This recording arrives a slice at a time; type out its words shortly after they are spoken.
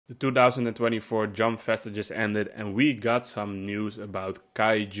The 2024 Jump Festa just ended and we got some news about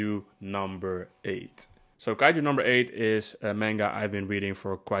Kaiju number 8. So Kaiju number 8 is a manga I've been reading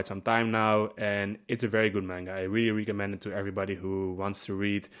for quite some time now, and it's a very good manga. I really recommend it to everybody who wants to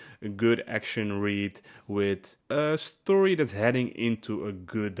read a good action read with a story that's heading into a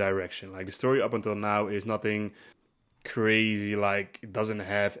good direction. Like, the story up until now is nothing crazy, like it doesn't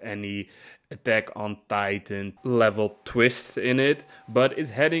have any Attack on Titan level twists in it, but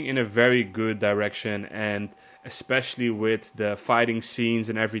it's heading in a very good direction, and especially with the fighting scenes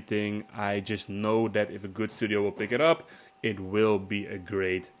and everything, I just know that if a good studio will pick it up, it will be a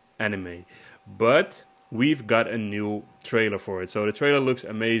great anime. But we've got a new trailer for it. So the trailer looks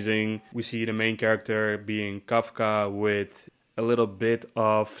amazing. We see the main character being Kafka with a little bit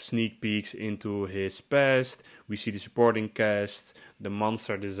of sneak peeks into his past. We see the supporting cast, the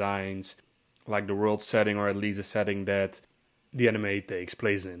monster designs, like the world setting, or at least the setting that the anime takes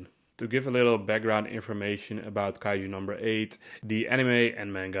place in. To give a little background information about Kaiju number 8, the anime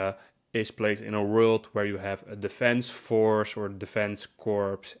and manga is placed in a world where you have a defense force or defense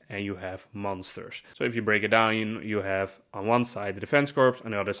corps and you have monsters. So if you break it down, you have on one side the defense corps,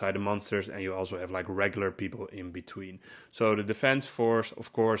 on the other side the monsters, and you also have like regular people in between. So the defense force,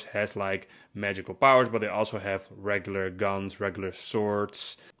 of course, has like magical powers, but they also have regular guns, regular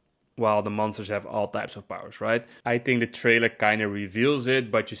swords, while the monsters have all types of powers, right? I think the trailer kind of reveals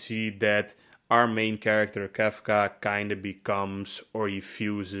it, but you see that our main character, Kafka, kind of becomes, or he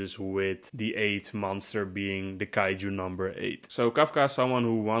fuses with the 8th monster, being the Kaiju number 8. So Kafka is someone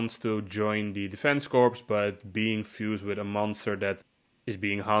who wants to join the defense corps, but being fused with a monster that is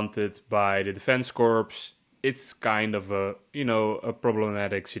being hunted by the defense corps, it's kind of a, a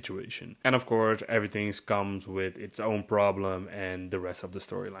problematic situation. And of course, everything comes with its own problem and the rest of the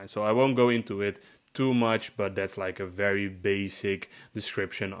storyline. So I won't go into it too much, but that's like a very basic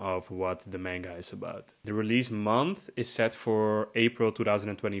description of what the manga is about. The release month is set for April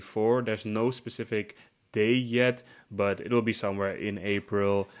 2024. There's no specific day yet, but it will be somewhere in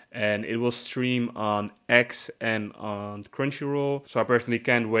April, and it will stream on X and on Crunchyroll. So I personally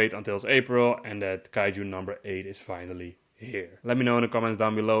can't wait until it's April and that Kaiju number 8 is finally here. Let me know in the comments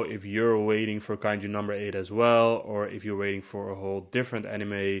down below if you're waiting for Kaiju number 8 as well, or if you're waiting for a whole different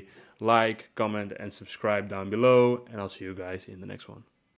anime. Like, comment and subscribe down below, and I'll see you guys in the next one.